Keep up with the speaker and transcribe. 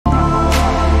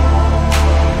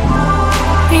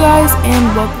guys,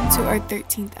 and welcome to our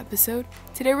 13th episode.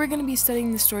 Today we're going to be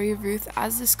studying the story of Ruth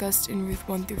as discussed in Ruth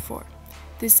 1 through 4.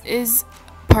 This is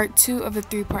part 2 of a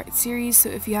 3-part series, so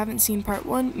if you haven't seen part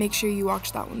 1, make sure you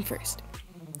watch that one first.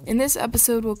 In this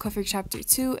episode, we'll cover chapter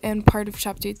 2 and part of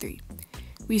chapter 3.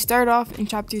 We start off in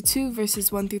chapter 2,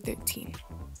 verses 1 through 13.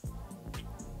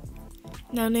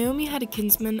 Now Naomi had a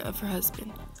kinsman of her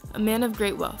husband, a man of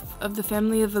great wealth, of the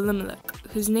family of Elimelech,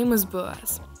 whose name was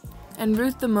Boaz. And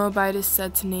Ruth the Moabitess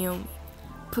said to Naomi,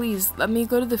 "Please, let me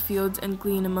go to the fields and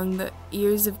glean among the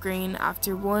ears of grain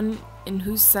after one in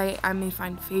whose sight I may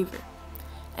find favor."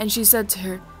 And she said to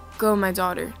her, "Go, my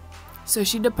daughter." So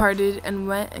she departed and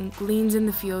went and gleaned in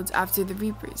the fields after the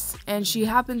reapers. And she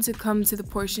happened to come to the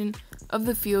portion of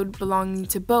the field belonging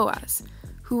to Boaz,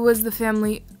 who was the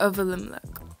family of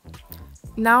Elimelech.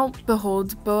 Now,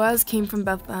 behold, Boaz came from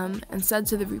Bethlehem and said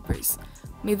to the reapers,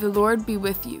 "May the Lord be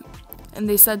with you." And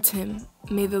they said to him,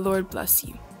 "May the Lord bless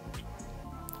you."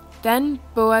 Then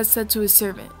Boaz said to his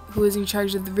servant, who was in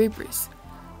charge of the reapers,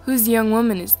 "Whose young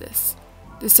woman is this?"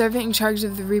 The servant in charge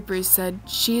of the reapers said,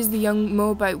 "She is the young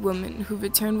Moabite woman who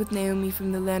returned with Naomi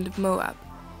from the land of Moab."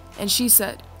 And she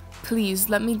said, "Please,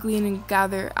 let me glean and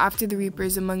gather after the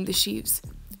reapers among the sheaves."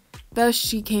 Thus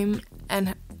she came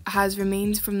and has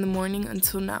remained from the morning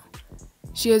until now.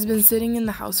 She has been sitting in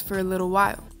the house for a little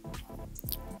while.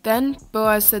 Then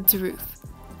Boaz said to Ruth,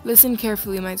 "Listen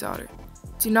carefully, my daughter.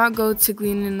 Do not go to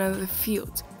glean in another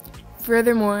field.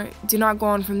 Furthermore, do not go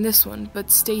on from this one,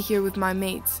 but stay here with my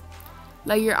maids.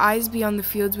 Let your eyes be on the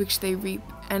fields which they reap,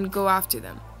 and go after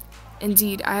them.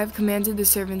 Indeed, I have commanded the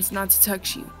servants not to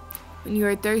touch you. When you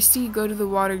are thirsty, go to the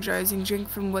water jars and drink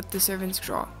from what the servants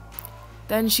draw."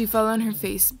 Then she fell on her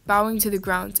face, bowing to the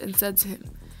ground, and said to him,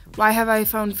 "Why have I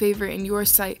found favor in your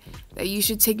sight, that you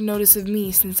should take notice of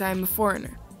me, since I am a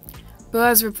foreigner?"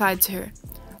 Boaz replied to her,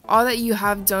 "All that you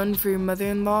have done for your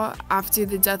mother-in-law after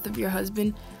the death of your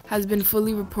husband has been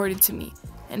fully reported to me,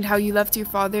 and how you left your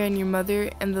father and your mother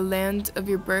and the land of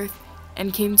your birth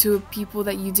and came to a people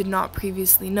that you did not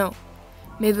previously know.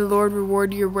 May the Lord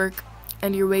reward your work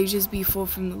and your wages be full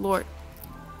from the Lord,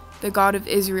 the God of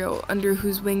Israel, under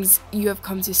whose wings you have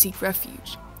come to seek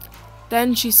refuge."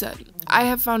 Then she said, "I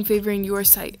have found favor in your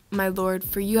sight, my lord,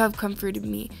 for you have comforted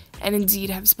me, and indeed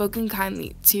have spoken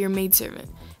kindly to your maidservant,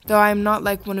 though I am not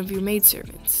like one of your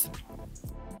maidservants."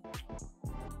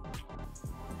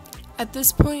 At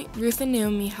this point, Ruth and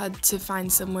Naomi had to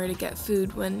find somewhere to get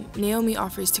food when Naomi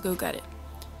offers to go get it.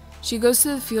 She goes to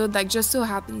the field that just so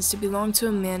happens to belong to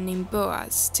a man named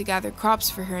Boaz to gather crops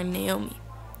for her and Naomi.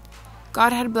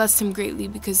 God had blessed him greatly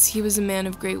because he was a man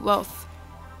of great wealth.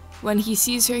 When he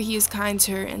sees her, he is kind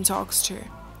to her and talks to her.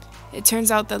 It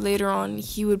turns out that later on,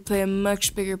 he would play a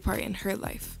much bigger part in her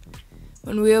life.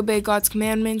 When we obey God's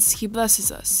commandments, he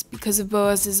blesses us. Because of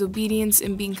Boaz's obedience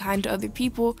and being kind to other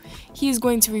people, he is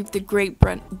going to reap the great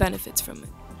benefits from it.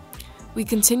 We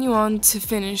continue on to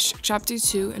finish chapter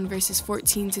 2 in verses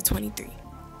 14 to 23.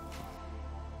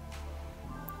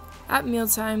 At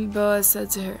mealtime, Boaz said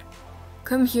to her,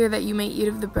 "Come here that you may eat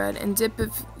of the bread and dip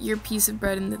of your piece of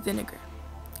bread in the vinegar."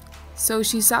 So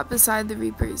she sat beside the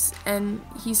reapers, and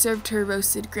he served her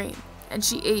roasted grain, and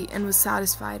she ate and was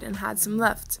satisfied and had some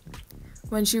left.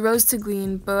 When she rose to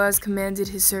glean, Boaz commanded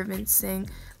his servants, saying,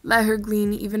 "Let her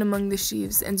glean even among the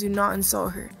sheaves, and do not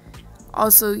insult her.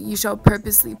 Also you shall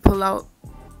purposely pull out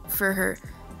for her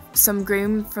some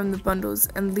grain from the bundles,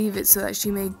 and leave it so that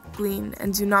she may glean,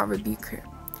 and do not rebuke her."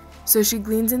 So she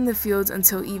gleaned in the fields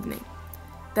until evening.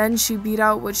 Then she beat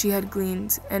out what she had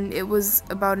gleaned, and it was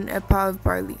about an ephah of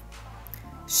barley.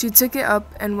 She took it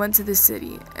up and went to the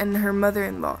city, and her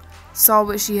mother-in-law saw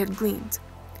what she had gleaned.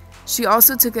 She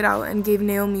also took it out and gave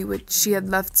Naomi what she had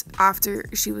left after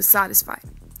she was satisfied.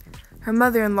 Her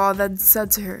mother-in-law then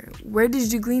said to her, "Where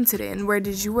did you glean today, and where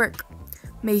did you work?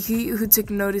 May he who took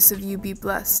notice of you be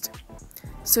blessed."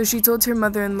 So she told her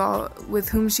mother-in-law with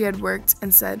whom she had worked,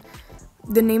 and said,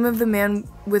 "The name of the man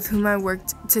with whom I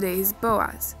worked today is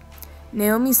Boaz."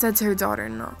 Naomi said to her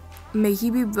daughter-in-law, "May he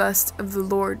be blessed of the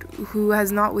Lord, who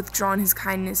has not withdrawn his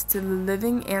kindness to the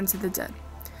living and to the dead."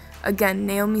 Again,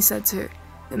 Naomi said to her,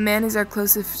 "The man is our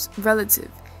closest relative.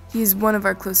 He is one of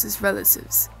our closest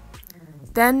relatives."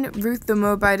 Then Ruth the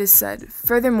Moabitess said,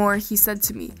 "Furthermore, he said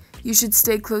to me, 'You should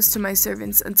stay close to my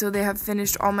servants until they have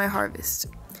finished all my harvest.'"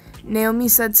 Naomi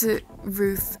said to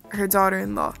Ruth, her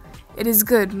daughter-in-law, "It is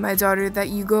good, my daughter, that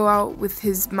you go out with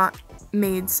his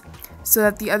maids, so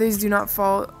that the others do not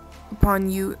fall upon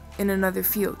you in another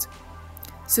field."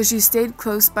 So she stayed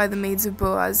close by the maids of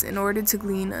Boaz in order to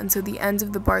glean until the end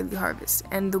of the barley harvest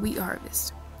and the wheat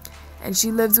harvest. And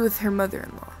she lived with her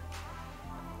mother-in-law.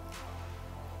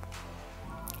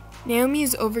 Naomi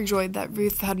is overjoyed that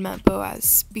Ruth had met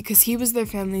Boaz, because he was their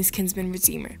family's kinsman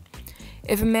redeemer.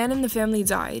 If a man in the family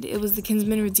died, it was the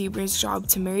kinsman redeemer's job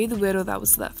to marry the widow that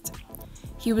was left.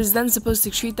 He was then supposed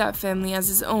to treat that family as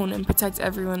his own and protect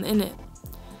everyone in it.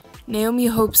 Naomi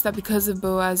hopes that because of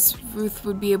Boaz, Ruth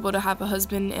would be able to have a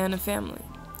husband and a family.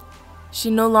 She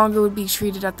no longer would be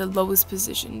treated at the lowest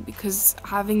position, because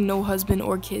having no husband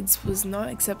or kids was not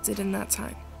accepted in that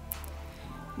time.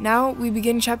 Now we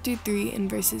begin chapter 3 in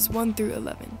verses 1 through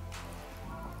 11.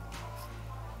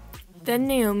 Then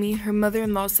Naomi, her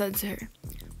mother-in-law, said to her,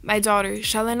 "My daughter,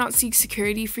 shall I not seek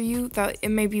security for you, that it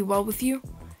may be well with you?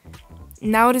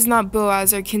 Now it is not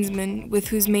Boaz, our kinsman, with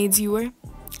whose maids you were.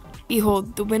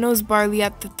 Behold, the winnow's barley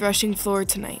at the threshing floor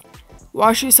tonight.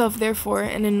 Wash yourself therefore,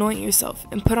 and anoint yourself,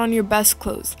 and put on your best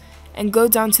clothes, and go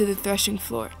down to the threshing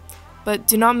floor. But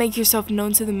do not make yourself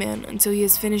known to the man until he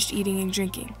has finished eating and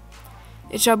drinking.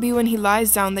 It shall be when he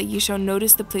lies down that ye shall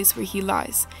notice the place where he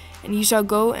lies, and ye shall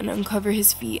go and uncover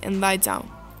his feet and lie down.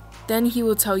 Then he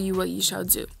will tell you what ye shall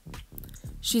do."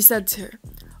 She said to her,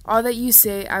 "All that you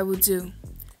say I will do."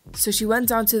 So she went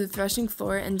down to the threshing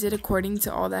floor and did according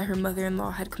to all that her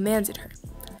mother-in-law had commanded her.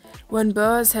 When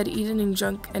Boaz had eaten and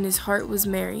drunk, and his heart was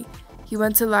merry, he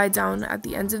went to lie down at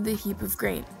the end of the heap of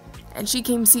grain. And she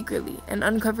came secretly, and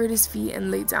uncovered his feet,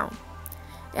 and lay down.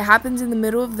 It happened in the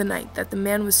middle of the night that the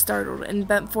man was startled, and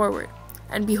bent forward,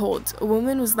 and behold, a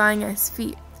woman was lying at his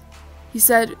feet. He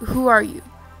said, "Who are you?"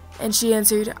 And she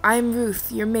answered, "I am Ruth,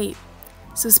 your maid.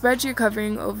 So spread your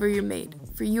covering over your maid,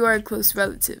 for you are a close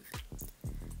relative."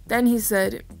 Then he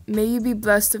said, "May you be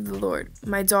blessed of the Lord,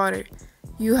 my daughter.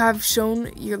 You have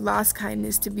shown your last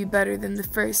kindness to be better than the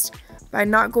first, by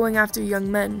not going after young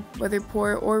men, whether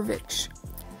poor or rich.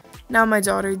 Now, my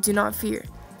daughter, do not fear.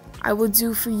 I will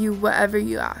do for you whatever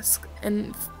you ask,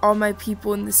 and all my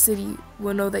people in the city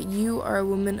will know that you are a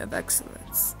woman of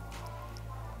excellence."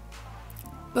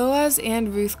 Boaz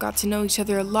and Ruth got to know each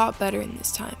other a lot better in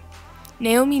this time.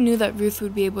 Naomi knew that Ruth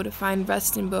would be able to find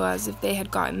rest in Boaz if they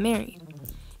had gotten married.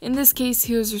 In this case,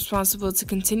 he was responsible to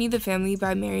continue the family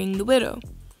by marrying the widow.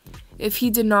 If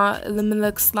he did not,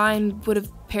 Elimelech's line would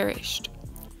have perished.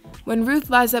 When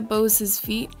Ruth lies at Boaz's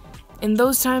feet, in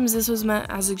those times this was meant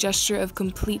as a gesture of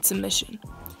complete submission.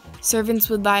 Servants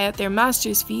would lie at their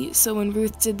master's feet, so when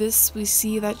Ruth did this, we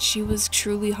see that she was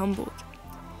truly humbled.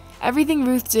 Everything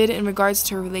Ruth did in regards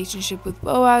to her relationship with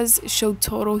Boaz showed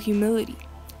total humility.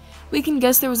 We can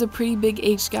guess there was a pretty big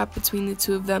age gap between the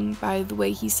two of them by the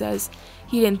way he says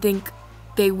he didn't think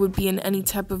they would be in any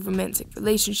type of romantic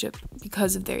relationship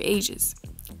because of their ages.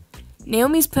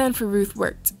 Naomi's plan for Ruth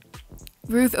worked.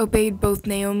 Ruth obeyed both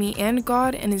Naomi and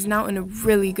God and is now in a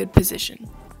really good position.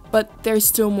 But there's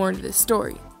still more to this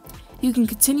story. You can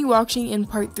continue watching in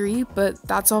part 3, but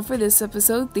that's all for this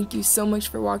episode. Thank you so much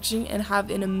for watching and have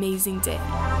an amazing day.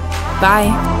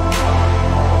 Bye!